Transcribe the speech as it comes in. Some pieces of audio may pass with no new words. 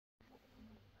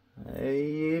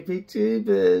Hey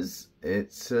YouTubers,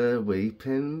 it's a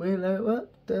Weeping Willow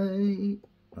update.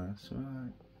 That's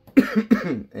right.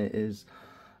 It is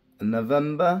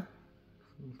November.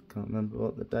 Can't remember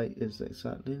what the date is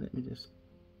exactly. Let me just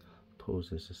pause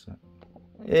this a sec.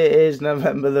 It is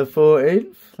November the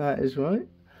 14th. That is right.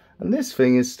 And this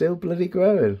thing is still bloody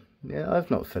growing. Yeah,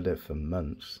 I've not fed it for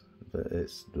months, but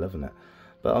it's loving it.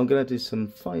 But I'm going to do some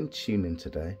fine tuning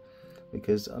today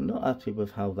because I'm not happy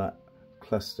with how that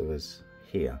cluster is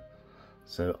here.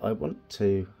 So I want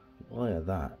to wire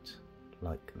that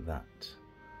like that.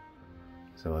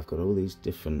 So I've got all these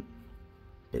different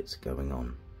bits going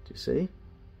on. Do you see?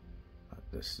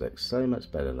 This looks so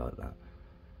much better like that.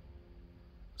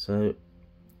 So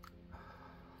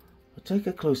I'll take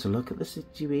a closer look at the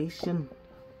situation.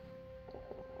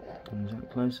 Is that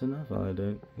close enough? I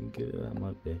don't think that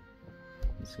might be.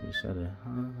 Let's see the shadow.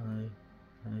 Hi.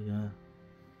 There you are.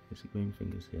 There's the green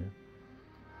fingers here.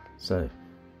 So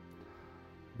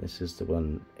this is the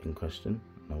one in question.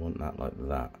 I want that like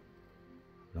that.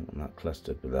 I don't want that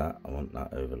clustered with that. I want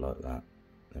that over like that.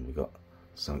 Then we got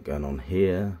something going on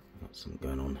here. We got something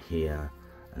going on here,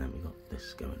 and then we got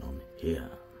this going on here.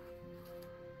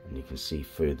 And you can see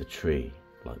through the tree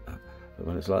like that. But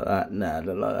when it's like that, nah, I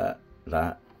don't like that.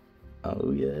 That.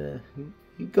 Oh yeah,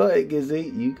 you got it,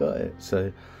 Gizzy. You got it.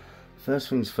 So first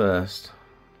things first.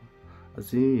 I'll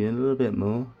zoom you in a little bit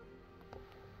more.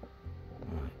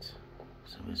 Right,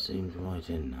 so we're zoomed right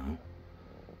in now.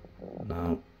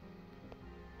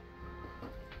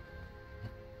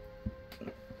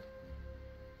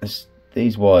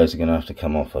 These wires are going to have to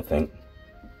come off, I think.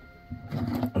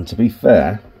 And to be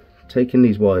fair, taking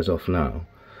these wires off now,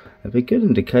 it'd be a good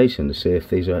indication to see if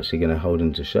these are actually going to hold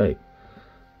into shape.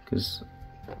 Because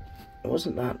it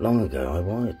wasn't that long ago I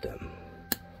wired them.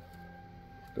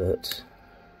 But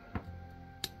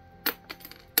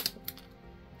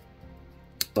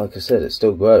like I said, it's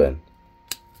still growing.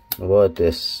 I wired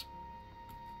this,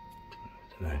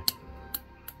 I don't know,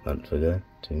 a month ago,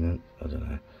 2 months, I don't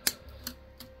know.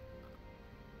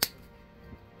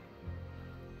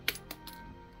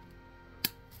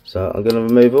 So I'm going to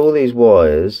remove all these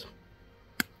wires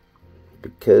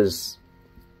because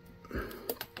I'm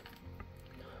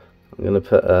going to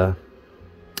put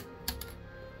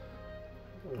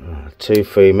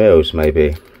 2-3 mils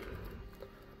maybe.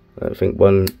 I don't think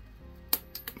one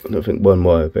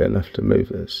wire would be enough to move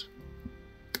this.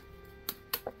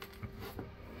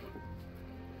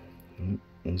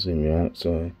 I'll zoom you out,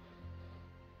 sorry.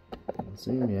 I'll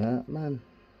zoom you out, man.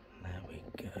 There we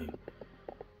go.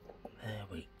 There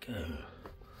we go.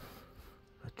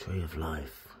 A tree of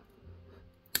life.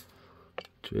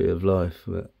 Tree of life,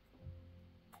 but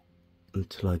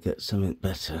until I get something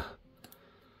better.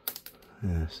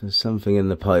 Yeah, so there's something in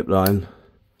the pipeline.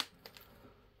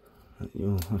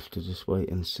 You'll have to just wait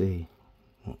and see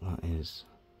what that is.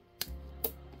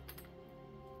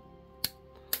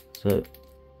 So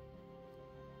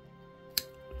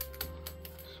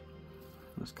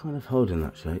that's kind of holding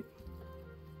that shape.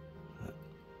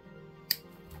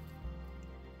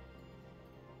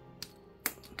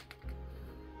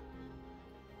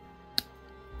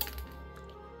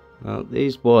 Now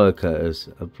these wire cutters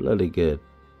are bloody good.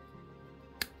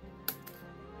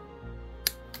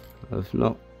 I've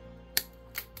not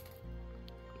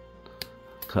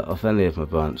cut off any of my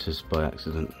branches by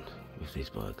accident with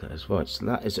these wire cutters. Right, so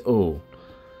that is all.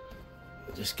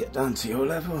 Just get down to your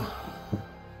level.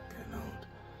 Getting old.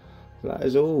 So that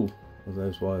is all of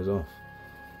those wires off.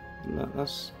 And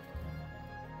that's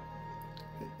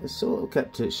it's sort of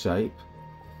kept its shape,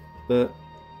 but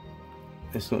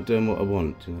it's not doing what I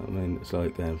want. Do you know what I mean? It's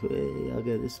like going, hey, I'll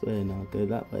go this way and I'll go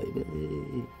that way. But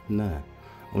no, I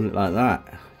want it like that.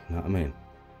 You know what I mean?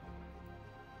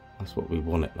 That's what we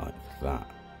want it like, that.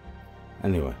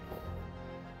 Anyway,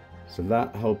 so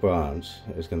that whole branch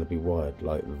is going to be wired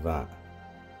like that.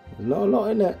 There's not a lot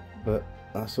in it, but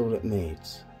that's all it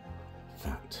needs.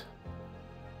 That.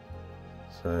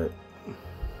 So, you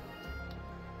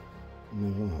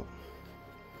know what?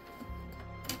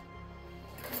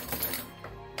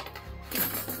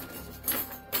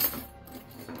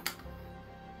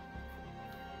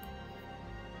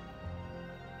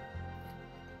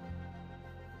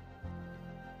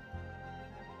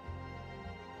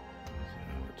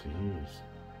 To use.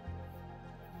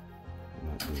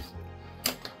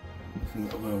 I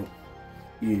think I will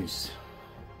use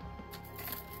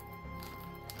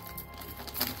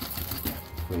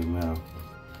 3 mil.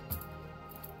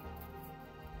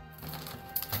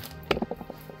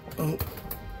 Oh,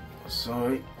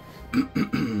 sorry.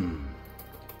 One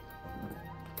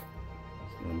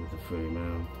with the 3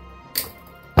 mil.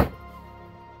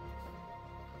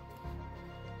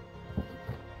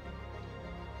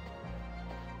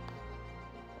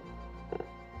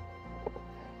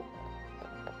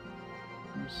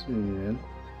 zoom in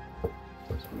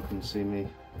so you can see me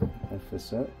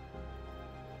office up.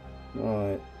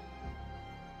 Right,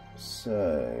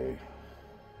 so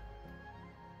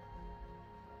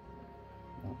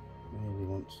really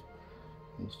wants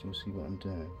you to still see what I'm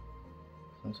doing.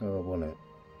 That's how I want it,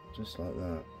 just like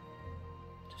that,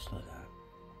 just like that.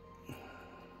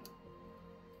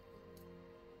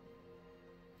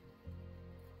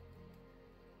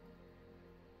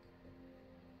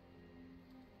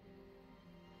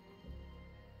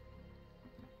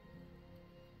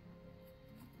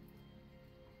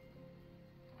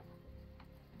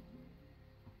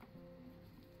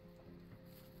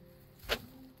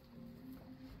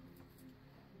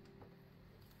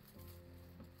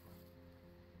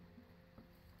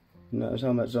 Notice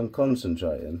how much I'm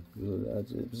concentrating.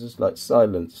 It was just like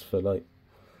silence for like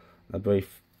a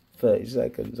brief 30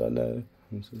 seconds, I know.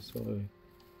 I'm so sorry.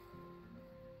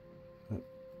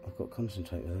 I've got to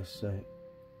concentrate with this, so,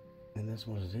 and that's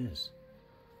what it is.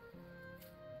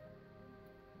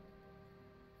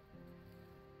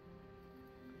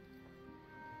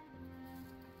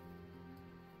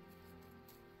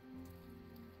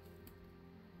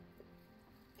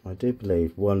 I do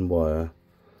believe one wire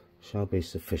shall be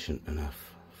sufficient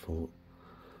enough for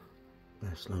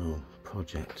this little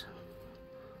project.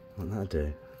 What that'll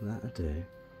do, that'll do.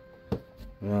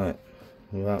 Right,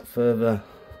 without further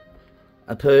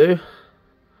ado,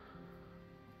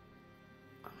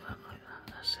 like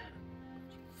that, that's it.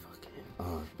 Fucking,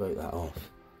 oh, I broke that off.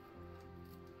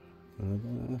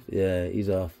 Yeah, he's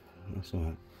off. That's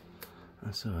alright.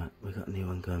 That's alright, we got a new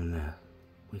one going there.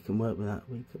 We can work with that,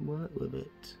 we can work with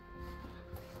it.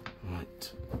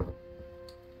 Right,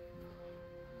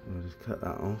 I'll just cut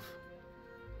that off.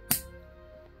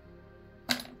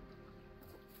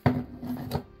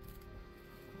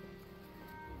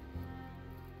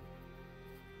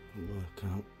 And work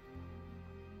out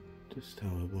just how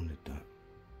I wanted that.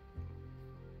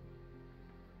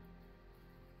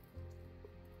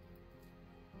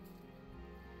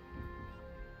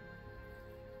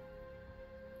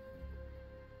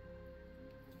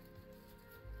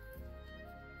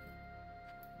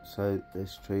 So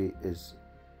this tree is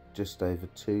just over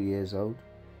 2 years old.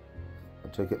 I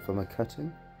took it from a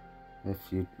cutting. If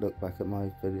you look back at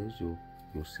my videos, you'll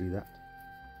see that.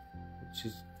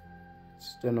 She's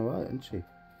doing alright, isn't she?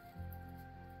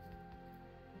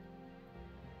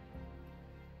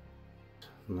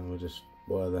 And then we'll just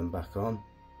wire them back on,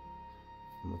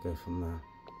 and we'll go from there.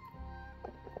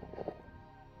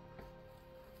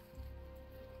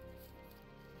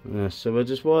 Yeah, so we'll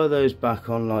just wire those back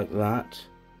on like that.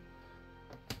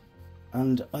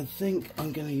 And I think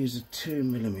I'm going to use a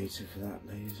 2mm for that,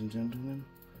 ladies and gentlemen.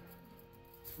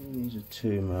 I use a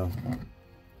 2mm.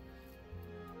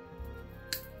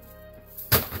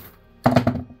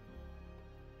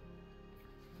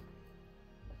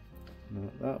 Now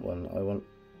that one I want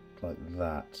like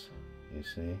that, you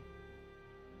see.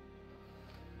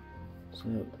 So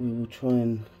we will try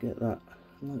and get that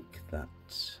like that,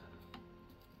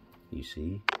 you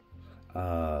see.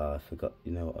 Ah, I forgot,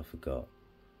 you know what I forgot?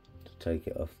 To take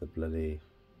it off the bloody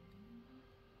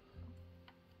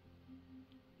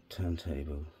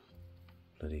turntable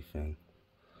bloody thing.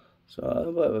 So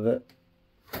I'll work with it.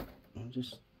 I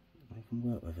can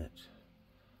work with it.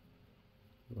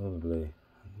 I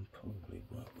can probably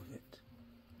work with it.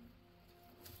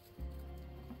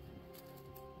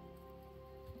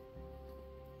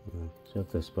 So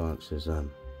this branch is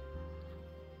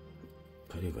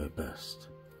pretty robust.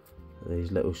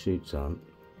 These little shoots aren't.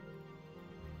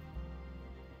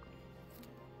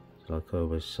 Like I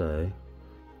always say,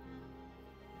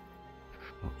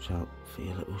 watch out for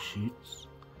your little shoots,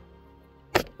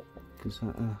 because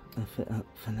that'll fit up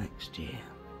for next year.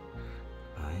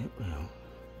 It will.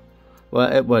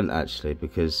 Well, it won't actually,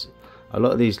 because a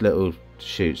lot of these little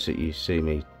shoots that you see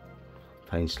me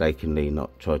painstakingly not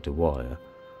try to wire,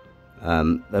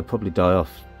 they'll probably die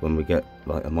off when we get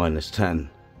like a -10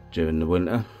 during the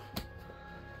winter.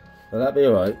 But that'll be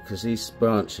alright, because these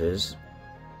branches,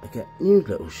 I get new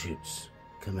little shoots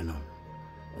coming on,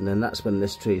 and then that's when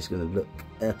this tree is going to look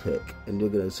epic, and you're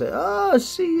going to say, "Oh, I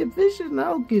see your vision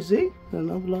now, Gizzy."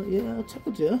 And I'll be like, "Yeah, I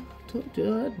told you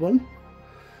I had one."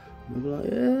 And I'll be like,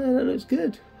 "Yeah, that looks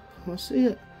good, I see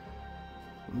it."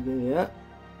 And then, yeah,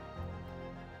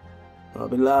 I'll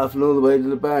be laughing all the way to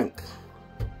the bank.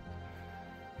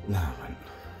 No, man.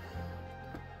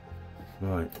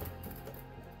 Right.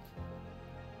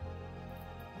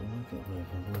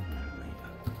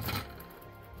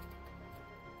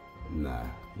 Nah,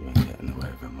 you ain't getting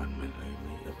away from 1mm.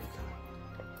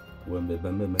 Right,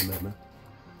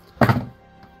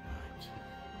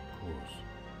 pause.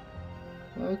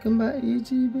 Welcome back,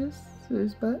 YouTubers.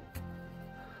 Who's back?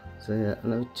 So yeah,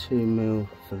 another 2mm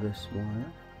for this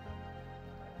wire.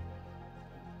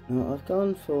 Now I've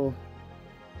gone for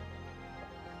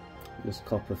this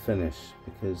copper finish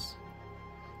because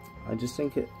I just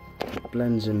think it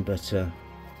blends in better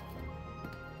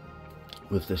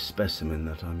with the specimen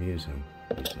that I'm using,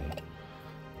 you see.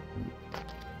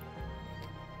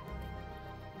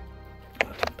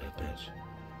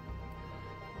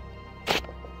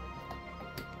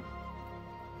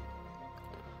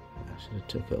 I should have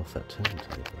took it off that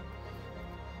turntable.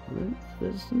 I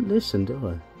didn't listen, do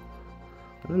I?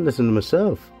 I didn't listen to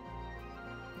myself.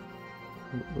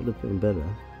 It would have been better.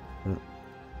 But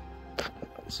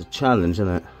it's a challenge,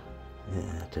 isn't it?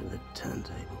 Yeah, take the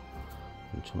turntable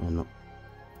and try and not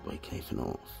break anything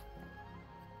off.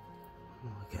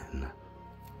 We're getting there.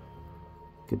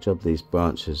 Good job these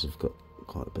branches have got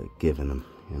quite a bit of give in them,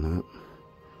 you know.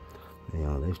 They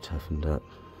are, they've toughened up.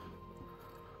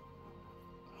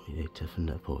 They toughened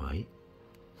up alright.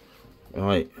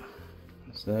 Right,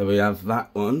 so there we have that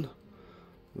one.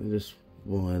 We'll just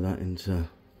wire that into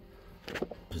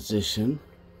position.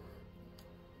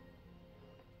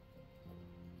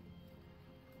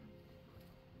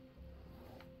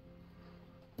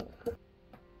 So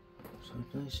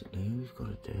basically all we've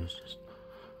got to do is just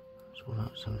swap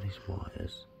out some of these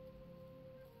wires,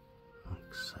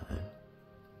 like so.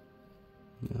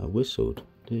 Yeah, I whistled,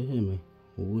 do you hear me?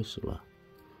 A whistler.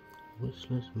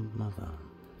 Whistler's mother.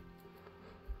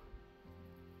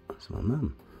 That's my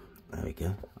mum. There we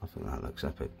go. I think that looks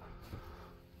epic.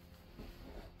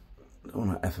 Don't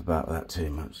want to F about that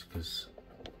too much because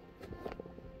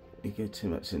you get too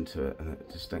much into it and it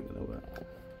just ain't going to work.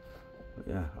 But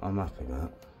yeah, I'm happy with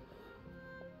that.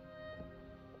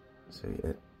 See,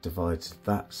 it divides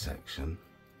that section,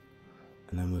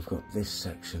 and then we've got this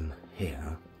section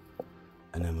here,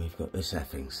 and then we've got this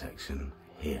effing section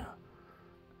here.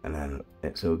 And then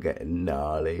it's all getting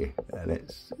gnarly, and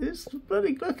it's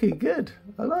bloody looking good.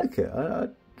 I like it.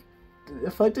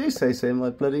 If I do say so my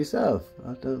bloody self,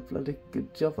 I've done a bloody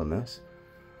good job on this.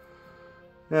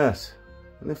 Yes,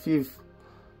 and if you've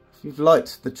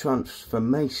liked the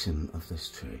transformation of this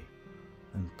tree,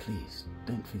 then please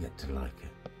don't forget to like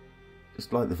it.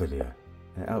 Just like the video.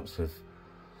 It helps with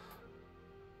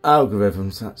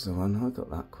algorithms. That's the one. I got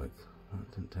that quick.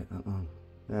 That didn't take that long.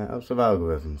 Yeah, it helps with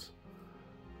algorithms.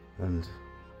 And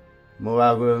more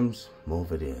algorithms, more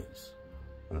videos.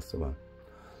 That's the one.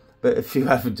 But if you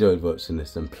have enjoyed watching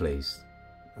this, then please,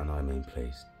 and I mean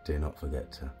please, do not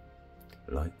forget to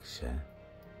like, share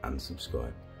and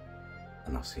subscribe.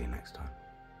 And I'll see you next time.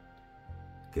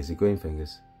 Gizzy Green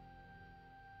Fingers.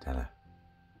 Ta-da.